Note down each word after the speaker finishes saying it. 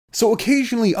So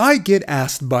occasionally I get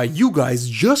asked by you guys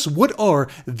just what are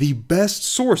the best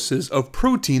sources of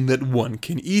protein that one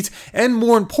can eat, and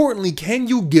more importantly, can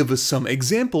you give us some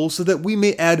examples so that we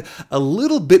may add a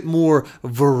little bit more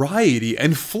variety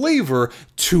and flavor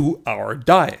to our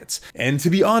diets. And to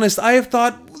be honest, I have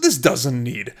thought this doesn't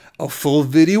need a full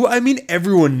video. I mean,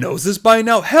 everyone knows this by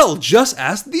now. Hell, just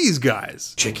ask these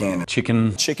guys. Chicken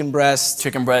breast,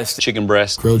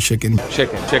 grilled chicken,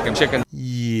 Chicken.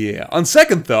 Yeah, on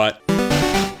second thought,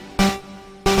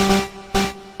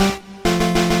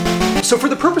 so for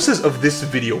the purposes of this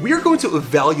video, we are going to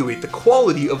evaluate the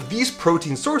quality of these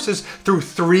protein sources through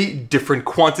 3 different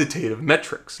quantitative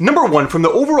metrics. Number 1, from the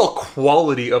overall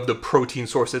quality of the protein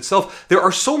source itself, there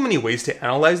are so many ways to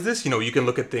analyze this. You know, you can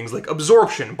look at things like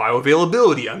absorption,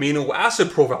 bioavailability, amino acid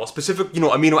profile, specific,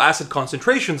 amino acid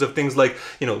concentrations of things like,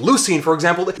 leucine, for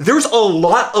example. There's a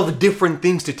lot of different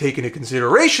things to take into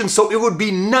consideration, so it would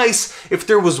be nice if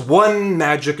there was one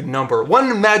magic number,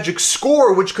 one magic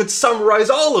score which could summarize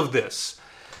all of this.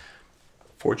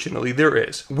 Fortunately, there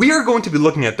is. We are going to be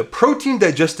looking at the Protein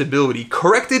Digestibility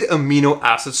Corrected Amino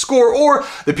Acid Score, or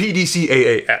the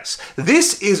PDCAAS.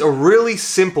 This is a really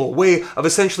simple way of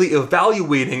essentially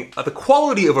evaluating the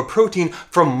quality of a protein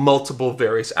from multiple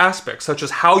various aspects, such as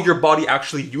how your body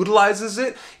actually utilizes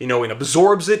it, and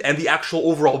absorbs it, and the actual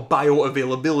overall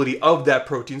bioavailability of that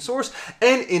protein source,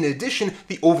 and in addition,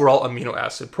 the overall amino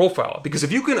acid profile. Because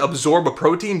if you can absorb a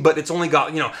protein, but it's only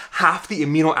got, half the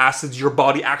amino acids your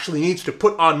body actually needs to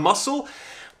put on muscle,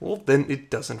 well, then it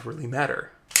doesn't really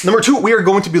matter. Number 2, we are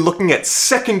going to be looking at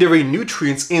secondary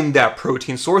nutrients in that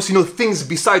protein source, things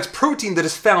besides protein that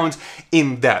is found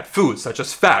in that food, such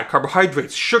as fat,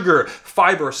 carbohydrates, sugar,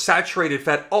 fiber, saturated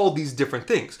fat, all these different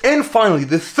things. And finally,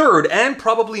 the third and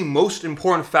probably most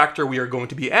important factor we are going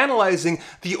to be analyzing,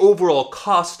 the overall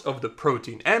cost of the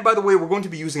protein. And by the way, we're going to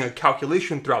be using a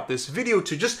calculation throughout this video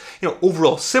to just,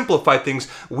 overall simplify things.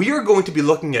 We are going to be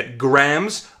looking at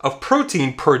grams of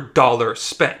protein per dollar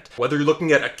spent. Whether you're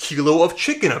looking at a kilo of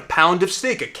chicken, a pound of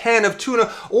steak, a can of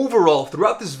tuna, overall,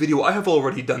 throughout this video, I have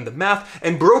already done the math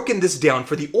and broken this down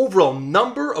for the overall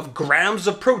number of grams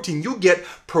of protein you get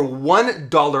per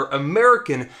 $1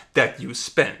 American that you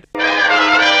spend.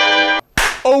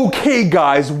 Okay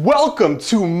guys, welcome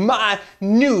to my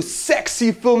new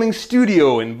sexy filming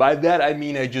studio, and by that I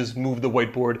mean I just moved the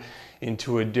whiteboard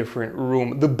into a different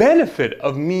room. The benefit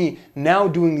of me now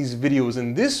doing these videos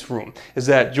in this room is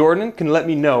that Jordan can let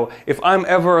me know if I'm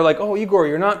ever like, oh Igor,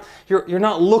 you're not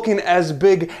looking as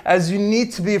big as you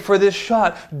need to be for this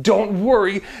shot. Don't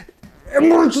worry,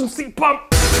 emergency pump.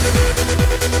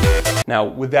 Now,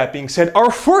 with that being said,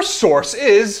 our first source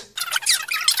is...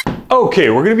 Okay,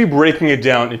 we're gonna be breaking it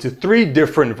down into 3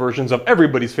 different versions of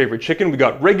everybody's favorite chicken. We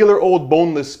got regular old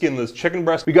boneless, skinless chicken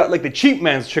breast. We got like the cheap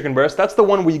man's chicken breast. That's the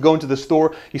one where you go into the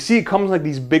store, you see it comes in like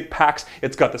these big packs.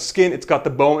 It's got the skin, it's got the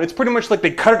bone. It's pretty much like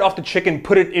they cut it off the chicken,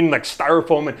 put it in like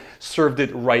styrofoam and served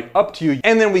it right up to you.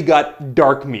 And then we got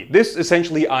dark meat. This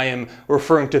essentially I am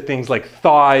referring to things like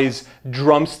thighs,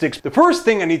 drumsticks. The first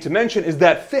thing I need to mention is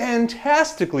that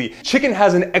fantastically, chicken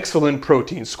has an excellent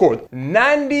protein score.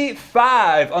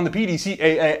 95 on the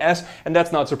PDCAAS, and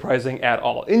that's not surprising at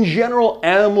all. In general,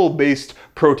 animal-based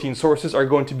protein sources are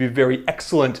going to be very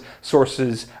excellent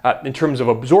sources in terms of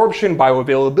absorption,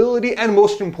 bioavailability, and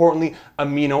most importantly,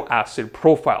 amino acid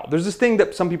profile. There's this thing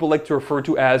that some people like to refer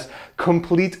to as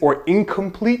complete or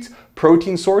incomplete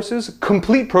protein sources.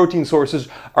 Complete protein sources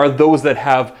are those that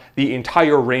have the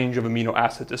entire range of amino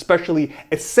acids, especially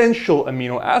essential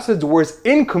amino acids, whereas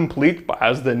incomplete,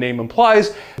 as the name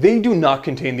implies, they do not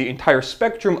contain the entire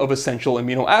spectrum of essential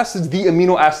amino acids, the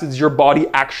amino acids your body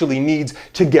actually needs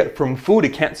to get from food.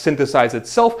 It can't synthesize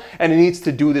itself, and it needs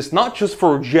to do this not just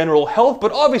for general health,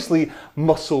 but obviously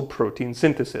muscle protein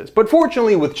synthesis. But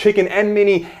fortunately, with chicken and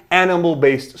many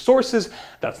animal-based sources,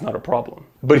 that's not a problem.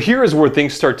 But here is where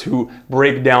things start to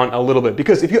break down a little bit,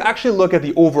 because if you actually look at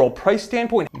the overall price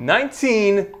standpoint,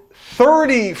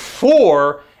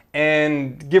 $19.34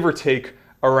 and give or take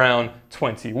around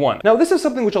 21. Now this is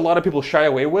something which a lot of people shy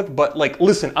away with, but like,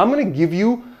 listen, I'm gonna give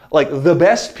you like the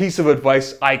best piece of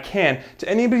advice I can to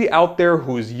anybody out there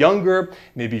who is younger.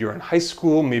 Maybe you're in high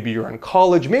school, maybe you're in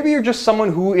college, maybe you're just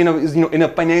someone who is in a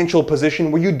financial position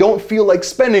where you don't feel like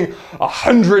spending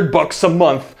 $100 a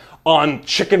month on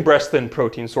chicken breast and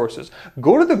protein sources.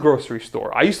 Go to the grocery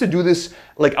store. I used to do this,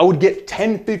 like I would get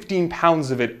 10, 15 pounds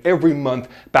of it every month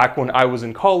back when I was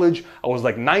in college. I was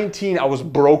like 19, I was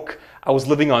broke, I was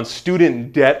living on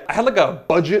student debt. I had like a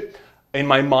budget in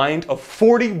my mind of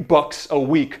 $40 a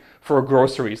week for for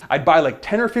groceries. I'd buy like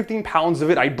 10 or 15 pounds of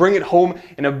it. I'd bring it home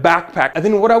in a backpack. And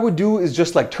then what I would do is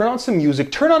just like turn on some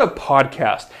music, turn on a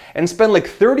podcast, and spend like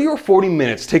 30 or 40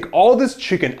 minutes, take all this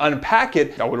chicken, unpack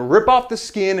it. I would rip off the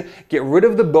skin, get rid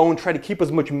of the bone, try to keep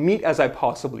as much meat as I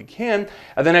possibly can.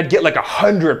 And then I'd get like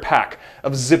 100 pack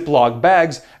of Ziploc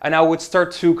bags, and I would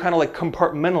start to kind of like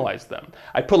compartmentalize them.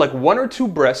 I'd put like 1 or 2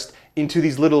 breasts into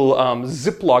these little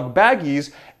Ziploc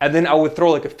baggies, and then I would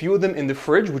throw like a few of them in the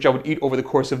fridge, which I would eat over the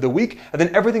course of the week, and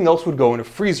then everything else would go in a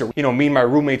freezer. You know, me and my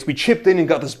roommates, we chipped in and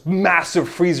got this massive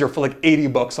freezer for like 80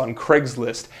 bucks on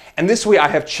Craigslist. And this way I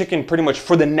have chicken pretty much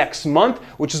for the next month,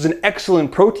 which is an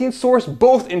excellent protein source,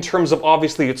 both in terms of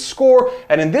obviously its score,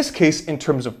 and in this case, in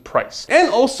terms of price. And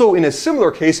also in a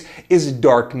similar case is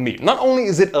dark meat. Not only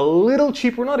is it a little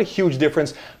cheaper, not a huge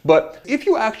difference, but if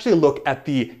you actually look at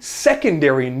the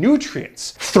secondary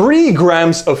nutrients, 3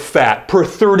 grams of fat per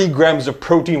 30 grams of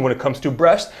protein when it comes to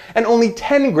breast, and only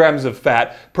 10 grams of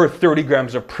fat per 30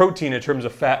 grams of protein in terms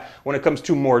of fat when it comes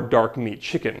to more dark meat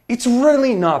chicken. It's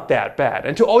really not that bad.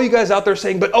 And to all you guys out there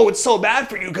saying, but oh, it's so bad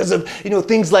for you because of, you know,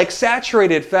 things like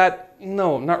saturated fat,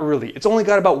 no, not really. It's only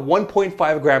got about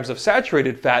 1.5 grams of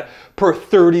saturated fat per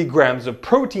 30 grams of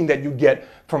protein that you get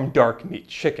from dark meat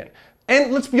chicken.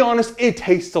 And let's be honest, it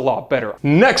tastes a lot better.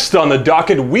 Next on the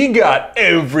docket, we got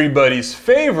everybody's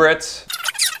favorite,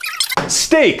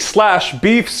 steak slash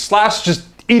beef slash just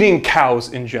eating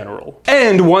cows in general.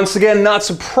 And once again, not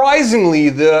surprisingly,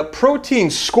 the protein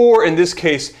score in this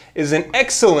case is an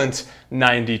excellent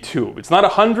 92. It's not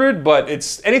 100, but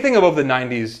it's anything above the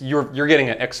 90s, you're getting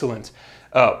an excellent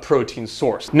protein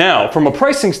source. Now, from a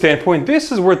pricing standpoint,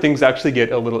 this is where things actually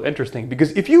get a little interesting,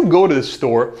 because if you go to the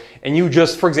store and you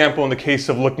just, for example, in the case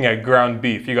of looking at ground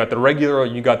beef, you got the regular,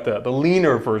 you got the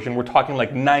leaner version, we're talking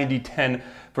like 90-10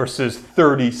 versus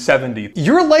 30-70.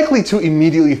 You're likely to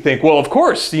immediately think, well, of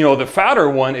course, you know, the fatter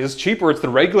one is cheaper, it's the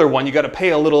regular one, you got to pay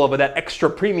a little of that extra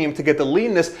premium to get the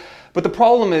leanness. But the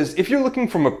problem is, if you're looking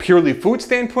from a purely food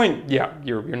standpoint, yeah,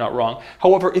 you're not wrong.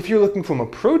 However, if you're looking from a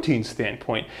protein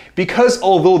standpoint, because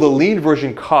although the lean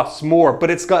version costs more, but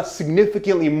it's got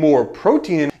significantly more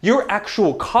protein, your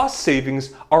actual cost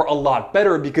savings are a lot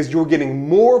better because you're getting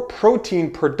more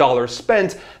protein per dollar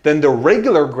spent than the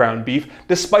regular ground beef,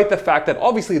 despite the fact that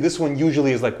obviously this one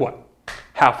usually is like what?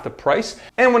 Half the price.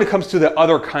 And when it comes to the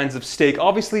other kinds of steak,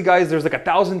 obviously guys, there's like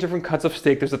 1,000 different cuts of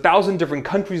steak. There's 1,000 different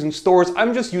countries and stores.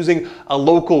 I'm just using a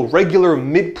local, regular,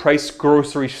 mid-price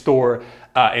grocery store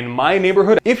in my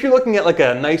neighborhood. If you're looking at like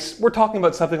a nice, we're talking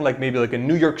about something like maybe like a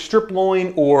New York strip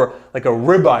loin or like a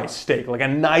ribeye steak, like a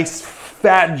nice,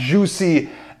 fat, juicy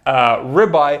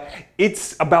ribeye,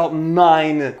 it's about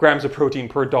 9 grams of protein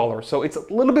per dollar. So it's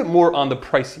a little bit more on the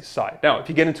pricey side. Now, if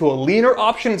you get into a leaner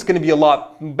option, it's going to be a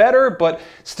lot better, but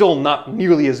still not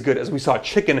nearly as good as we saw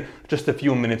chicken just a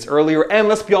few minutes earlier. And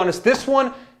let's be honest, this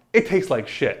one, it tastes like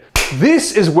shit.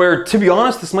 This is where, to be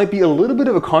honest, this might be a little bit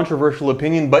of a controversial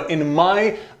opinion, but in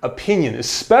my opinion,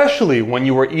 especially when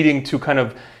you are eating to kind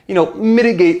of, you know,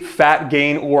 mitigate fat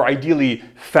gain or ideally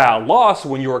fat loss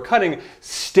when you are cutting,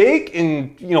 steak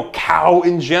and, you know, cow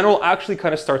in general actually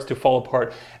kind of starts to fall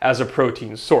apart as a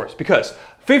protein source, because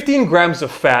 15 grams of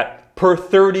fat per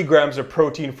 30 grams of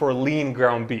protein for lean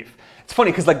ground beef. It's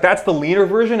funny because like that's the leaner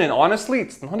version, and honestly,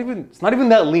 it's not even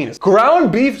that lean.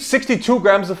 Ground beef, 62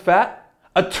 grams of fat.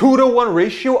 A 2-to-1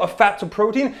 ratio of fat to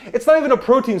protein, it's not even a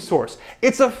protein source.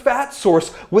 It's a fat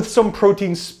source with some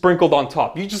protein sprinkled on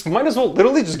top. You just might as well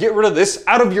literally just get rid of this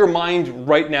out of your mind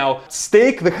right now.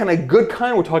 Steak, the kind of good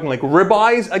kind, we're talking like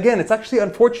ribeyes. Again, it's actually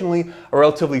unfortunately a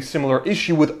relatively similar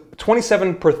issue with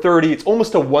 27 per 30. It's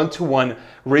almost a 1-to-1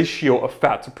 ratio of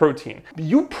fat to protein.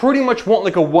 You pretty much want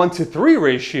like a 1-to-3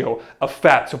 ratio of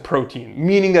fat to protein,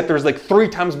 meaning that there's like 3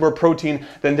 times more protein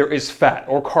than there is fat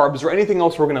or carbs or anything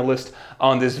else we're gonna list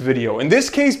on this video. In this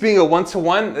case, being a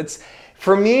 1-to-1, it's,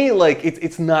 for me, like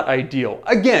it's not ideal.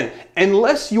 Again,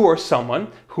 unless you are someone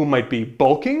who might be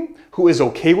bulking, who is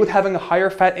okay with having a higher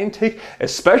fat intake,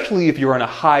 especially if you're on a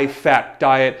high fat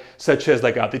diet, such as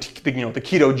like the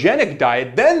ketogenic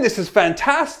diet, then this is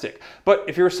fantastic. But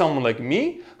if you're someone like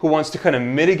me, who wants to kind of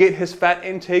mitigate his fat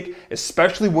intake,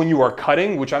 especially when you are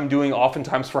cutting, which I'm doing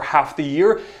oftentimes for half the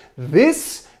year,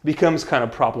 this becomes kind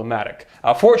of problematic.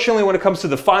 Fortunately, when it comes to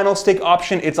the final steak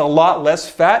option, it's a lot less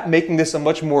fat, making this a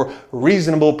much more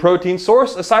reasonable protein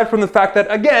source, aside from the fact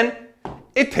that, again,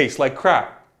 it tastes like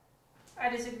crap. I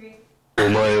disagree.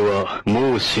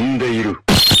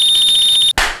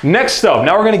 Next up,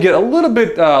 now we're going to get a little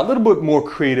bit more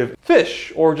creative.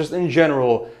 Fish, or just in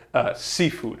general,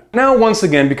 seafood. Now, once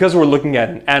again, because we're looking at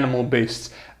an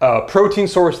animal-based protein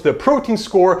source. The protein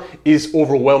score is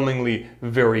overwhelmingly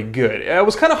very good. It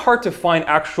was kind of hard to find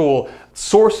actual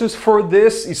sources for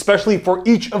this, especially for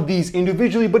each of these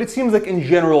individually, but it seems like in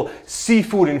general,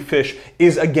 seafood and fish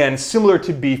is again similar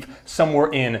to beef, somewhere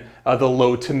in the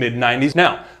low to mid 90s.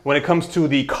 Now, when it comes to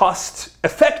the cost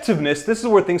effectiveness, this is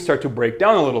where things start to break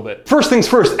down a little bit. First things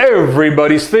first,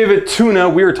 everybody's favorite tuna.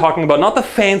 We are talking about not the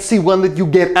fancy one that you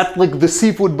get at like the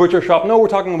seafood butcher shop. No, we're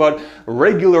talking about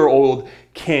regular old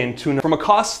canned tuna. From a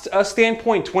cost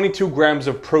standpoint, 22 grams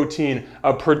of protein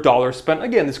per dollar spent.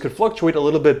 Again, this could fluctuate a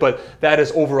little bit, but that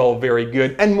is overall very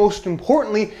good. And most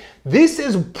importantly, this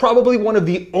is probably one of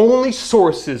the only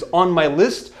sources on my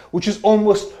list which is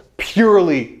almost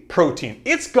purely protein.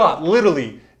 It's got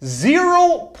literally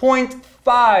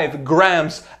 0.5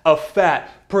 grams of fat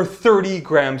per 30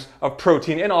 grams of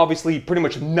protein, and obviously pretty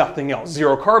much nothing else.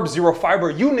 Zero carbs, zero fiber,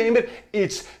 you name it,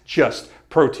 it's just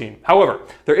protein. However,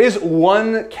 there is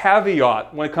one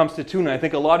caveat when it comes to tuna. I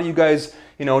think a lot of you guys,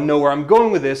 know where I'm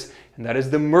going with this, and that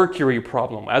is the mercury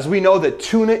problem. As we know that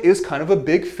tuna is kind of a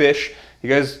big fish. You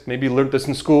guys maybe learned this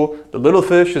in school. The little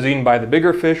fish is eaten by the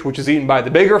bigger fish, which is eaten by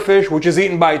the bigger fish, which is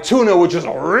eaten by tuna, which is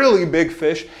a really big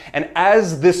fish. And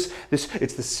as it's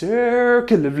the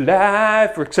circle of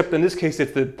life, or except in this case,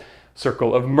 it's the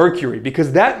circle of mercury,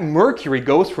 because that mercury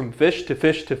goes from fish to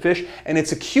fish to fish, and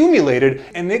it's accumulated,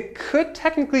 and it could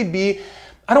technically be,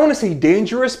 I don't want to say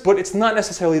dangerous, but it's not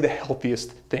necessarily the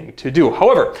healthiest thing to do.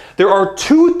 However, there are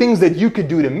two things that you could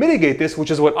do to mitigate this,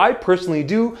 which is what I personally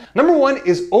do. Number one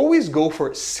is always go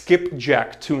for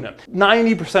skipjack tuna.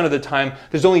 90% of the time,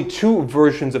 there's only two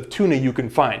versions of tuna you can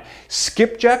find.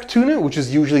 Skipjack tuna, which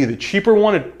is usually the cheaper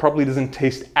one. It probably doesn't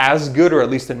taste as good, or at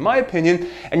least in my opinion.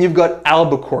 And you've got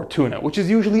albacore tuna, which is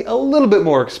usually a little bit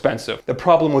more expensive. The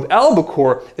problem with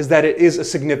albacore is that it is a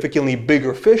significantly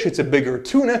bigger fish. It's a bigger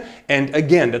tuna. And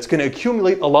again, that's going to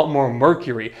accumulate a lot more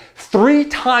mercury. 3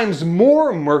 times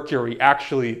more mercury,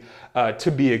 actually,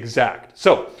 to be exact.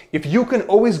 So if you can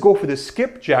always go for the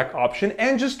skipjack option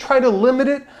and just try to limit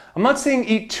it. I'm not saying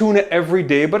eat tuna every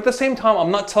day, but at the same time,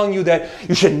 I'm not telling you that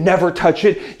you should never touch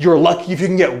it. You're lucky if you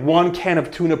can get 1 can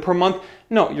of tuna per month.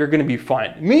 No, you're going to be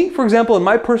fine. Me, for example, in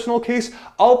my personal case,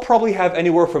 I'll probably have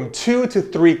anywhere from 2 to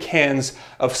 3 cans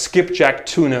of skipjack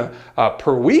tuna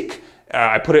per week.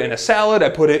 I put it in a salad, I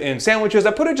put it in sandwiches,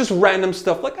 I put it just random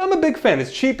stuff. Like, I'm a big fan.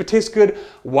 It's cheap, it tastes good,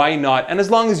 why not? And as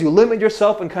long as you limit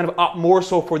yourself and kind of opt more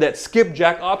so for that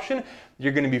skipjack option,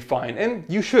 you're gonna be fine. And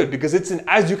you should, because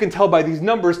as you can tell by these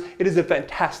numbers, it is a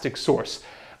fantastic source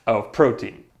of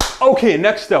protein. Okay,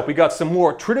 next up, we got some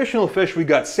more traditional fish. We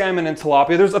got salmon and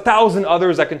tilapia. There's 1,000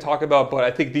 others I can talk about, but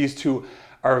I think these two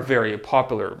are very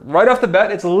popular. Right off the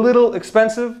bat, it's a little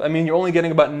expensive. I mean, you're only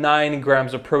getting about 9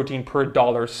 grams of protein per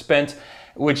dollar spent,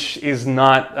 which is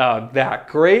not that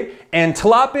great. And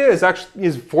tilapia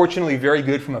is fortunately very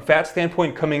good from a fat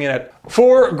standpoint, coming in at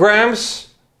 4 grams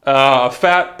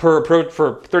fat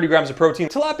for 30 grams of protein.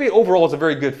 Tilapia overall is a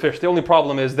very good fish. The only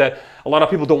problem is that a lot of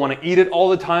people don't want to eat it all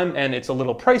the time, and it's a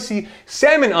little pricey.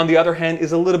 Salmon, on the other hand,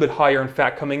 is a little bit higher in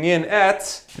fat, coming in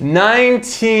at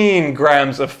 19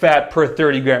 grams of fat per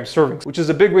 30 gram servings, which is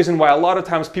a big reason why a lot of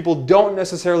times people don't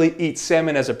necessarily eat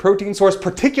salmon as a protein source,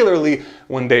 particularly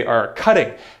when they are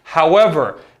cutting.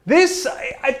 However, this,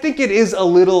 I think it is a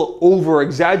little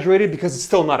over-exaggerated because it's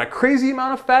still not a crazy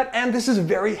amount of fat, and this is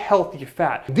very healthy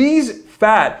fat. These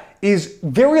fat is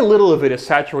very little of it is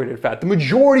saturated fat. The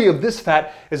majority of this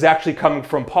fat is actually coming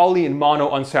from poly and mono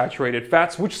unsaturated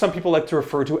fats, which some people like to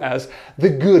refer to as the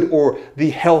good or the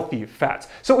healthy fats.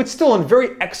 So it's still a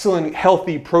very excellent,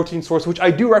 healthy protein source, which I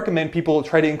do recommend people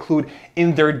try to include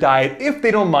in their diet if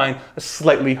they don't mind a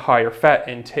slightly higher fat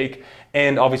intake,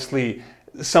 and obviously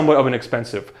somewhat of an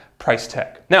expensive price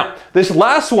tag. Now, this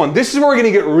last one, this is where we're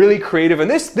gonna get really creative, and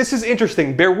this is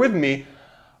interesting, bear with me.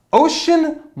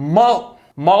 Ocean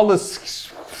mollusks,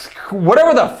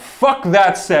 whatever the fuck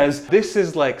that says. This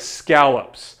is like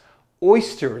scallops,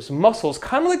 oysters, mussels,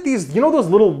 kind of like these, you know, those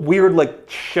little weird like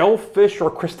shellfish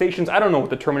or crustaceans. I don't know what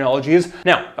the terminology is.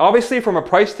 Now, obviously from a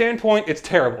price standpoint, it's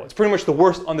terrible. It's pretty much the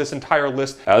worst on this entire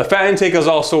list. The fat intake is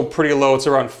also pretty low. It's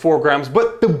around 4 grams.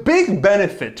 But the big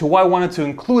benefit to why I wanted to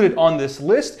include it on this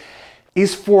list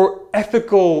is for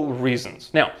ethical reasons.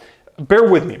 Now,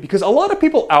 bear with me, because a lot of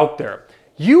people out there,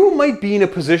 you might be in a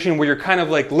position where you're kind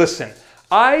of like, listen,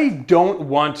 I don't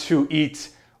want to eat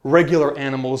regular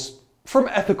animals from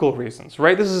ethical reasons,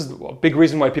 right? This is a big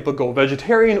reason why people go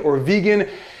vegetarian or vegan,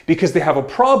 because they have a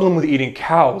problem with eating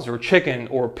cows or chicken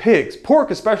or pigs, pork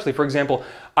especially. For example,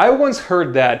 I once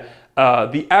heard that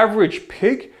the average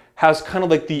pig has kind of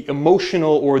like the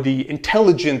emotional or the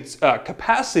intelligence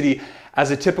capacity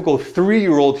as a typical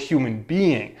 3-year-old human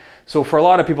being. So for a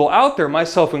lot of people out there,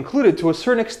 myself included, to a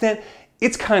certain extent,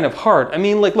 it's kind of hard. I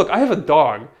mean, like, look, I have a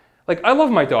dog. Like, I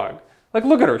love my dog. Like,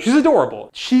 look at her, she's adorable.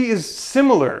 She is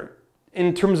similar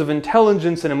in terms of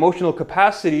intelligence and emotional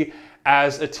capacity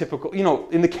as a typical, you know,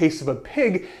 in the case of a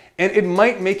pig, and it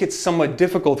might make it somewhat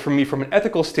difficult for me from an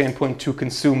ethical standpoint to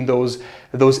consume those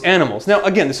animals. Now,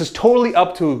 again, this is totally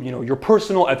up to, you know, your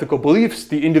personal ethical beliefs,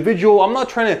 the individual. I'm not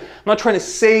trying to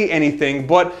say anything,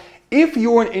 but if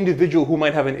you're an individual who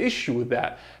might have an issue with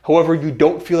that, however, you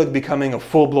don't feel like becoming a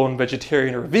full-blown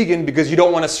vegetarian or vegan because you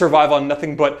don't want to survive on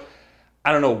nothing but,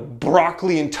 I don't know,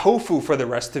 broccoli and tofu for the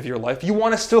rest of your life, you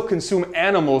want to still consume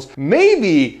animals,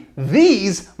 maybe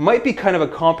these might be kind of a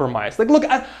compromise. Like, look,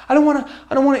 I don't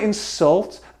want to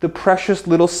insult the precious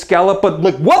little scallop, but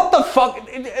like, what the fuck?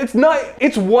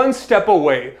 It's one step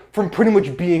away from pretty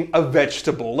much being a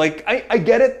vegetable. Like, I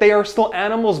get it, they are still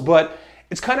animals, but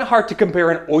it's kind of hard to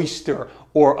compare an oyster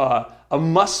or a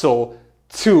mussel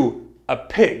to a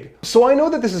pig. So I know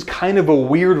that this is kind of a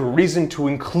weird reason to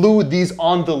include these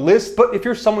on the list, but if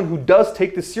you're someone who does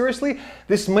take this seriously,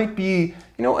 this might be,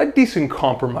 you know, a decent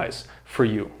compromise for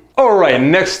you. All right,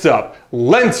 next up,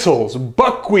 lentils,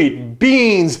 buckwheat,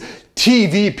 beans,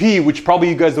 TVP, which probably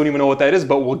you guys don't even know what that is,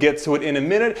 but we'll get to it in a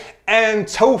minute, and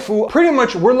tofu. Pretty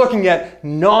much we're looking at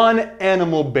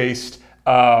non-animal based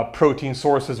protein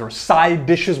sources or side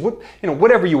dishes,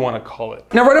 whatever you want to call it.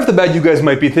 Now, right off the bat, you guys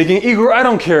might be thinking, Igor, I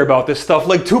don't care about this stuff.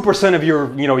 Like 2% of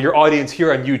your audience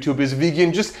here on YouTube is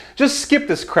vegan. Just skip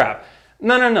this crap.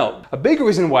 No. A big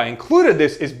reason why I included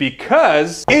this is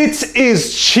because it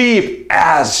is cheap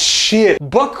as shit.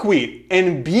 Buckwheat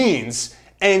and beans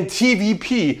and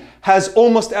TVP has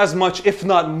almost as much, if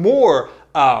not more,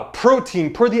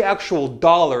 protein per the actual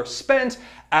dollar spent,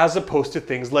 as opposed to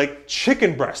things like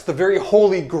chicken breast, the very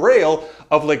holy grail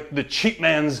of like the cheap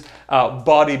man's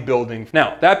bodybuilding.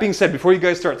 Now, that being said, before you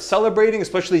guys start celebrating,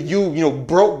 especially you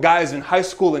broke guys in high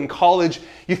school and college,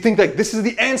 you think like this is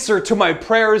the answer to my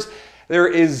prayers, there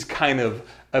is kind of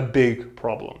a big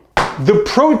problem. The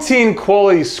protein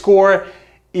quality score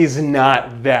is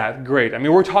not that great. I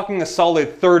mean, we're talking a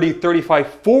solid 30,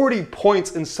 35, 40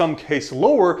 points, in some case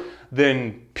lower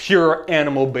than pure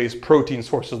animal-based protein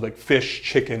sources like fish,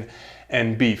 chicken,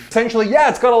 and beef. Essentially, yeah,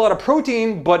 it's got a lot of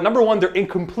protein, but number one, they're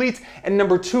incomplete, and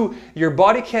number two, your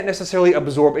body can't necessarily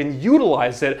absorb and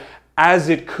utilize it as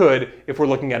it could if we're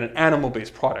looking at an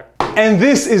animal-based product. And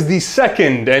this is the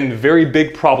second and very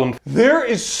big problem. There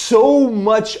is so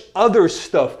much other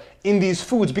stuff in these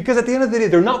foods because at the end of the day,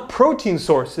 they're not protein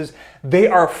sources, they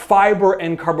are fiber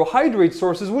and carbohydrate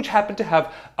sources, which happen to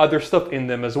have other stuff in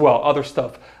them as well, other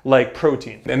stuff like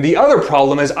protein. And the other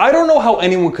problem is, I don't know how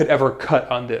anyone could ever cut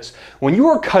on this. When you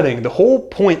are cutting, the whole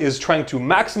point is trying to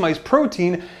maximize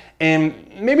protein and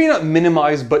maybe not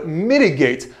minimize, but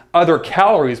mitigate other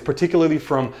calories, particularly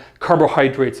from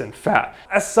carbohydrates and fat.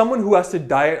 As someone who has to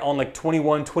diet on like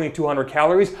 2,200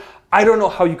 calories, I don't know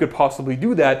how you could possibly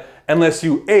do that unless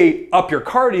you A, up your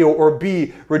cardio, or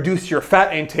B, reduce your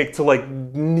fat intake to like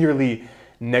nearly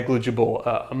negligible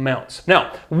amounts.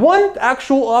 Now, one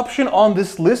actual option on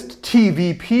this list,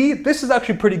 TVP, this is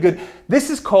actually pretty good. This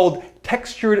is called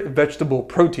textured vegetable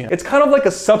protein. It's kind of like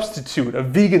a substitute, a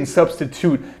vegan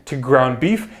substitute to ground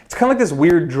beef. It's kind of like this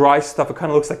weird dry stuff. It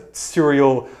kind of looks like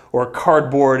cereal or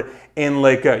cardboard, and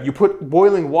like you put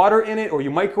boiling water in it or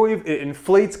you microwave, it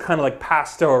inflates kind of like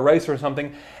pasta or rice or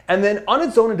something. And then on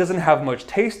its own, it doesn't have much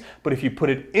taste, but if you put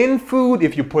it in food,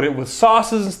 if you put it with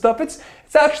sauces and stuff, it's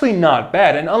actually not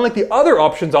bad. And unlike the other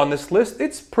options on this list,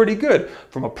 it's pretty good.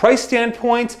 From a price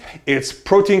standpoint, its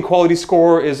protein quality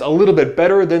score is a little bit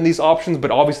better than these options, but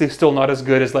obviously still not as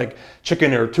good as like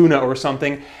chicken or tuna or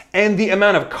something. And the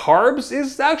amount of carbs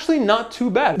is actually not too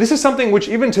bad. This is something which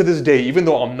even to this day, even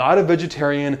though I'm not a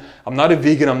vegetarian, I'm not a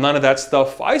vegan, I'm none of that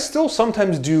stuff, I still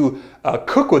sometimes do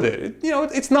cook with it.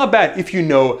 It's not bad if you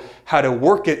know how to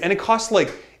work it, and it costs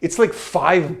like, it's like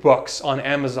 $5 on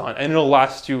Amazon, and it'll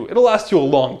last you a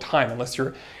long time unless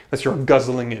you're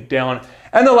guzzling it down.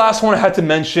 And the last one I had to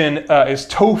mention is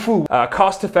tofu.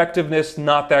 Cost effectiveness,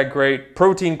 not that great.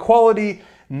 Protein quality,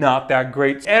 not that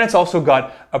great. And it's also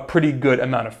got a pretty good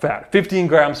amount of fat. 15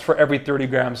 grams for every 30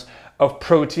 grams of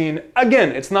protein.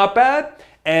 Again, it's not bad.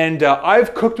 And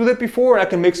I've cooked with it before, and I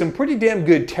can make some pretty damn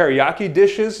good teriyaki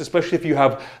dishes, especially if you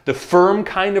have the firm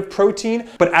kind of protein.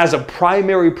 But as a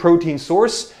primary protein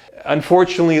source,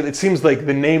 unfortunately, it seems like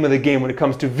the name of the game when it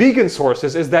comes to vegan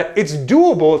sources is that it's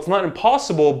doable, it's not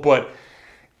impossible, but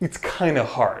it's kind of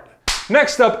hard.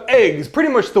 Next up, eggs, pretty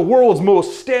much the world's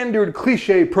most standard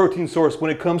cliche protein source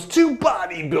when it comes to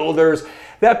bodybuilders.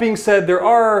 That being said, there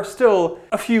are still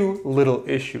a few little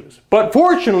issues. But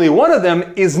fortunately, one of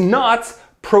them is not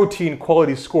protein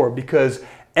quality score, because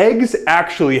eggs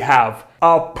actually have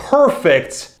a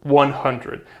perfect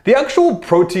 100. The actual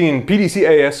protein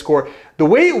PDCAAS score, the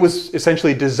way it was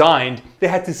essentially designed, they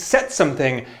had to set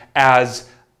something as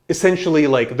essentially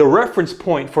like the reference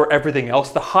point for everything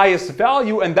else, the highest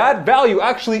value, and that value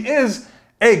actually is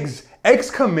eggs.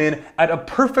 Eggs come in at a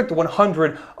perfect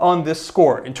 100 on this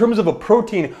score. In terms of a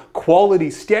protein quality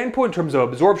standpoint, in terms of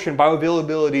absorption,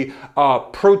 bioavailability,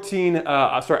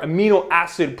 amino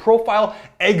acid profile,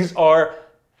 eggs are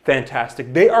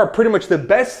fantastic. They are pretty much the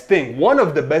best thing, one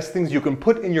of the best things you can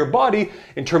put in your body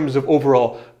in terms of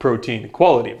overall protein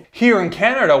quality. Here in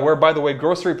Canada, where by the way,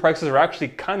 grocery prices are actually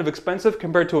kind of expensive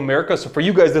compared to America, so for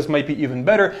you guys this might be even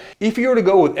better. If you were to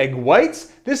go with egg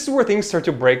whites, this is where things start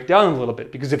to break down a little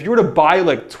bit, because if you were to buy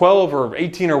like 12 or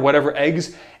 18 or whatever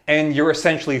eggs, and you're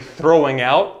essentially throwing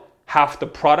out half the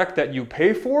product that you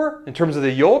pay for in terms of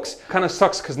the yolks, kind of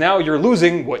sucks, because now you're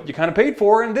losing what you kind of paid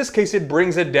for. In this case, it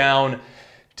brings it down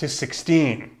to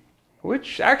 16,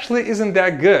 which actually isn't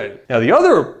that good. Now, the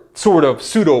other sort of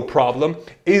pseudo problem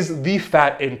is the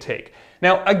fat intake.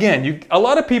 Now, again, a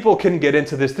lot of people can get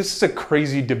into this. This is a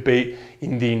crazy debate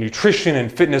in the nutrition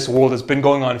and fitness world that's been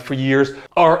going on for years.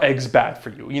 Are eggs bad for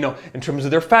you? You know, in terms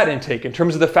of their fat intake, in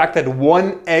terms of the fact that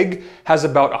one egg has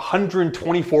about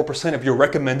 124% of your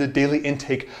recommended daily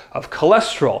intake of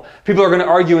cholesterol. People are going to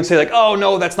argue and say like, oh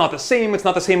no, that's not the same. It's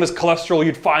not the same as cholesterol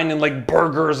you'd find in like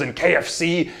burgers and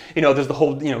KFC. You know, there's the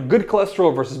whole, good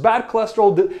cholesterol versus bad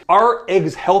cholesterol. Are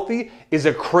eggs healthy is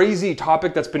a crazy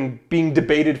topic that's been being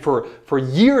debated for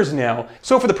years now.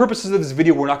 So for the purposes of this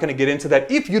video, we're not going to get into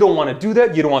that. If you don't want to do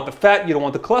that, you don't want the fat, you don't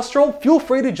want the cholesterol, feel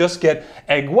free to just get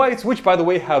egg whites, which by the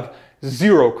way have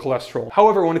 0 cholesterol.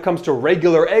 However, when it comes to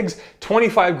regular eggs,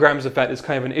 25 grams of fat is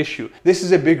kind of an issue. This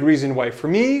is a big reason why for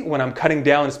me, when I'm cutting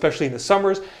down, especially in the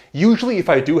summers, usually if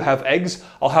I do have eggs,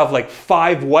 I'll have like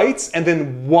 5 whites and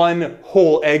then 1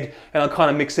 whole egg, and I'll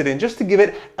kind of mix it in just to give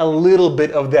it a little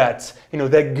bit of that,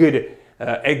 that good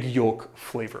egg yolk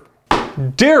flavor.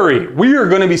 Dairy, we are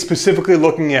going to be specifically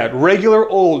looking at regular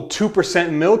old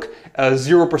 2% milk,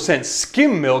 0%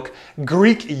 skim milk,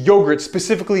 Greek yogurt,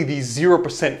 specifically the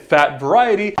 0% fat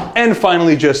variety, and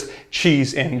finally just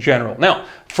cheese in general. Now,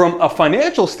 from a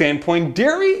financial standpoint,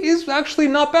 dairy is actually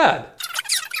not bad.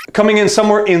 Coming in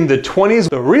somewhere in the 20s,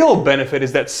 the real benefit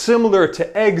is that similar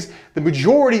to eggs, the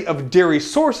majority of dairy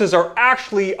sources are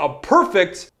actually a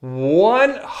perfect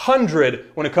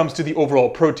 100 when it comes to the overall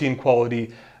protein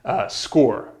quality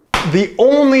score. The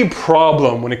only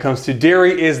problem when it comes to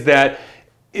dairy is that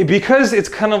because it's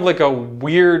kind of like a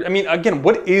weird, again,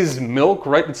 what is milk,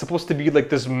 right? It's supposed to be like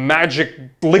this magic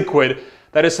liquid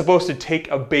that is supposed to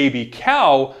take a baby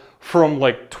cow from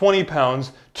like 20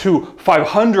 pounds to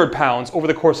 500 pounds over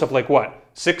the course of like what,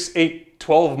 6, 8,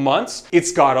 12 months.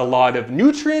 It's got a lot of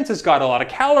nutrients, it's got a lot of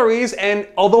calories, and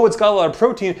although it's got a lot of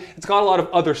protein, it's got a lot of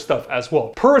other stuff as well.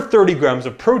 Per 30 grams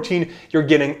of protein, you're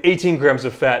getting 18 grams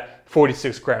of fat,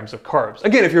 46 grams of carbs.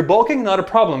 Again, if you're bulking, not a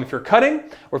problem. If you're cutting,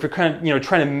 or if you're kind of,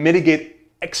 trying to mitigate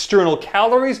external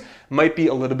calories, might be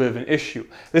a little bit of an issue.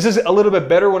 This is a little bit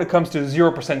better when it comes to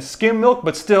 0% skim milk,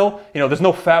 but still, there's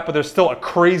no fat, but there's still a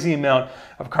crazy amount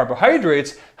of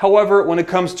carbohydrates. However, when it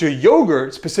comes to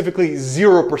yogurt, specifically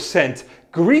 0%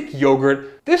 Greek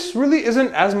yogurt, this really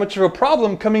isn't as much of a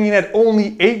problem, coming in at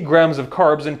only 8 grams of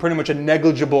carbs and pretty much a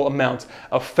negligible amount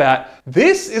of fat.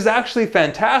 This is actually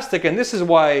fantastic, and this is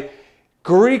why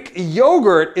Greek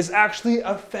yogurt is actually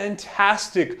a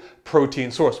fantastic protein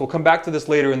source. We'll come back to this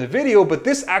later in the video, but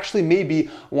this actually may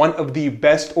be one of the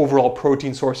best overall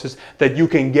protein sources that you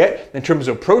can get in terms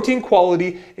of protein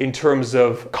quality, in terms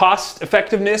of cost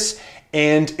effectiveness,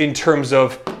 and in terms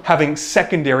of having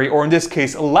secondary, or in this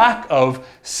case, lack of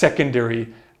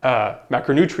secondary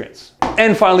macronutrients.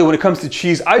 And finally, when it comes to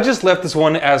cheese, I just left this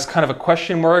one as kind of a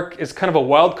question mark. It's kind of a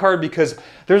wild card because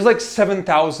there's like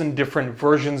 7,000 different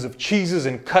versions of cheeses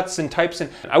and cuts and types.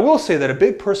 And I will say that a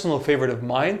big personal favorite of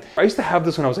mine, I used to have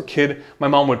this when I was a kid. My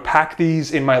mom would pack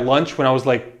these in my lunch when I was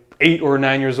like 8 or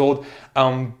 9 years old.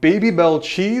 Baby Bell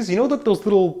cheese, these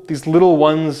little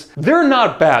ones, they're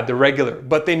not bad, they're regular,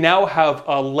 but they now have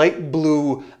a light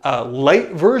blue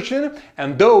light version,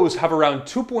 and those have around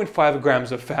 2.5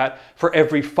 grams of fat for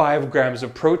every 5 grams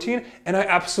of protein, and I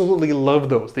absolutely love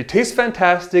those. They taste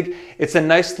fantastic. It's a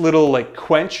nice little like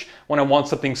quench when I want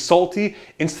something salty,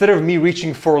 instead of me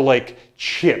reaching for like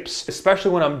chips.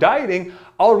 Especially when I'm dieting,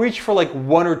 I'll reach for like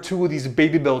 1 or 2 of these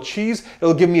Baby Bell cheese.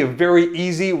 It'll give me a very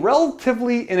easy,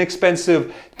 relatively inexpensive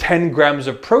 10 grams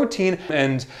of protein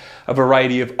and a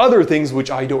variety of other things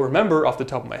which I don't remember off the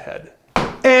top of my head.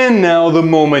 And now the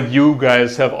moment you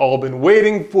guys have all been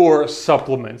waiting for,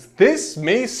 supplements. This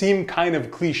may seem kind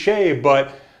of cliche,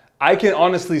 but I can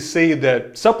honestly say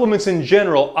that supplements in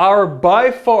general are by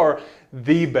far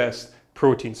the best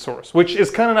protein source, which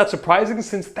is kind of not surprising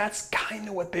since that's kind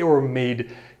of what they were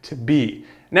made to be.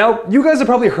 Now, you guys have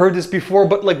probably heard this before,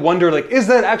 but wonder, is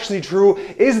that actually true?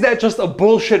 Is that just a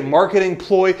bullshit marketing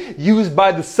ploy used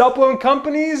by the supplement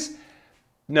companies?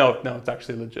 No, it's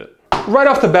actually legit. Right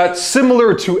off the bat,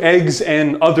 similar to eggs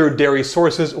and other dairy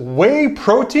sources, whey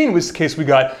protein, in this case we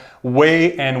got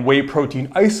whey and whey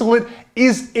protein isolate,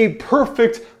 is a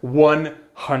perfect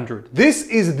 100. This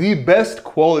is the best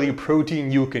quality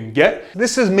protein you can get.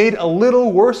 This is made a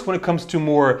little worse when it comes to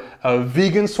more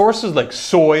vegan sources like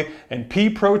soy and pea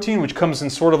protein, which comes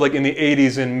in sort of in the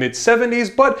 80s and mid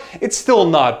 70s, but it's still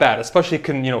not bad, especially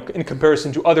in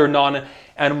comparison to other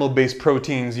non-animal-based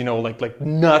proteins, like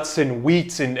nuts and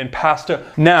wheats and pasta.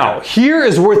 Now, here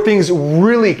is where things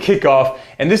really kick off,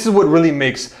 and this is what really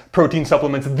makes protein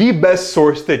supplements the best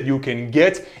source that you can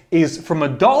get, is from a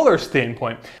dollar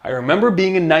standpoint. I remember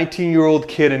being a 19-year-old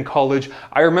kid in college.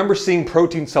 I remember seeing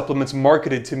protein supplements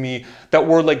marketed to me that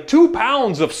were 2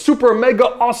 pounds of super mega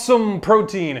awesome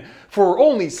protein for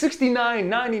only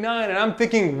 $69.99, and I'm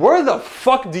thinking, where the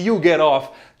fuck do you get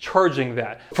off charging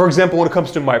that? For example, when it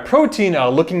comes to my protein,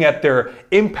 looking at their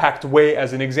impact whey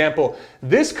as an example,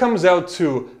 this comes out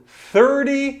to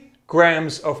 30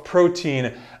 grams of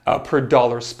protein per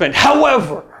dollar spent.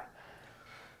 However,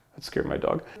 that scared my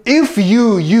dog. If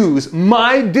you use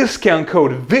my discount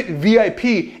code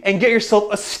VITVIP and get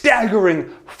yourself a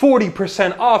staggering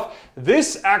 40% off,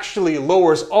 this actually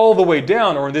lowers all the way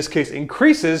down, or in this case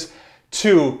increases,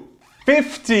 to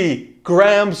 50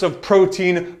 grams of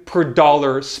protein per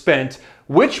dollar spent,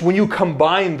 which when you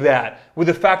combine that with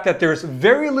the fact that there's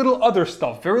very little other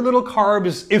stuff, very little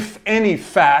carbs, if any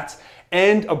fat,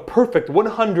 and a perfect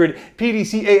 100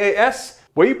 PDCAAS,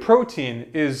 whey protein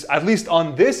is, at least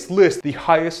on this list, the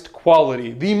highest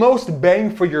quality, the most bang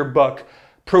for your buck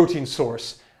protein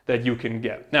source that you can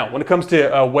get. Now, when it comes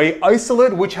to whey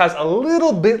isolate, which has a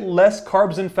little bit less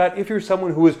carbs and fat, if you're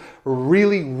someone who is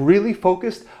really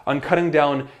focused on cutting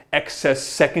down excess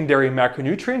secondary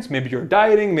macronutrients, maybe you're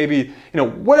dieting, maybe,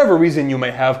 whatever reason you may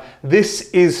have,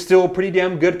 this is still pretty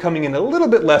damn good, coming in a little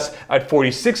bit less at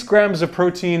 46 grams of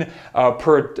protein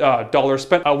per dollar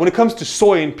spent. When it comes to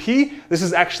soy and pea, this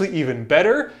is actually even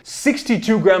better,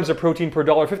 62 grams of protein per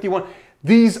 $1.51.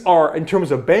 These are, in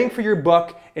terms of bang for your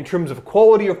buck, in terms of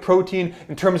quality of protein,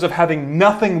 in terms of having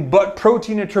nothing but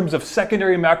protein, in terms of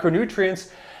secondary macronutrients.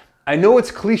 I know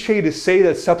it's cliche to say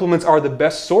that supplements are the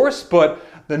best source, but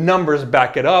the numbers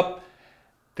back it up.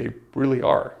 They really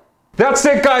are. That's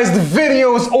it, guys. The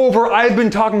video is over. I've been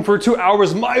talking for 2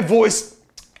 hours. My voice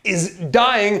is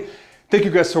dying. Thank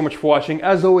you guys so much for watching.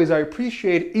 As always, I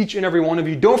appreciate each and every one of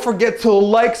you. Don't forget to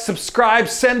like, subscribe,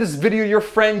 send this video to your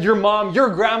friend, your mom, your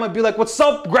grandma. Be like, what's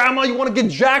up, grandma? You want to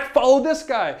get jacked? Follow this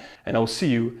guy. And I will see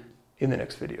you in the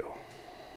next video.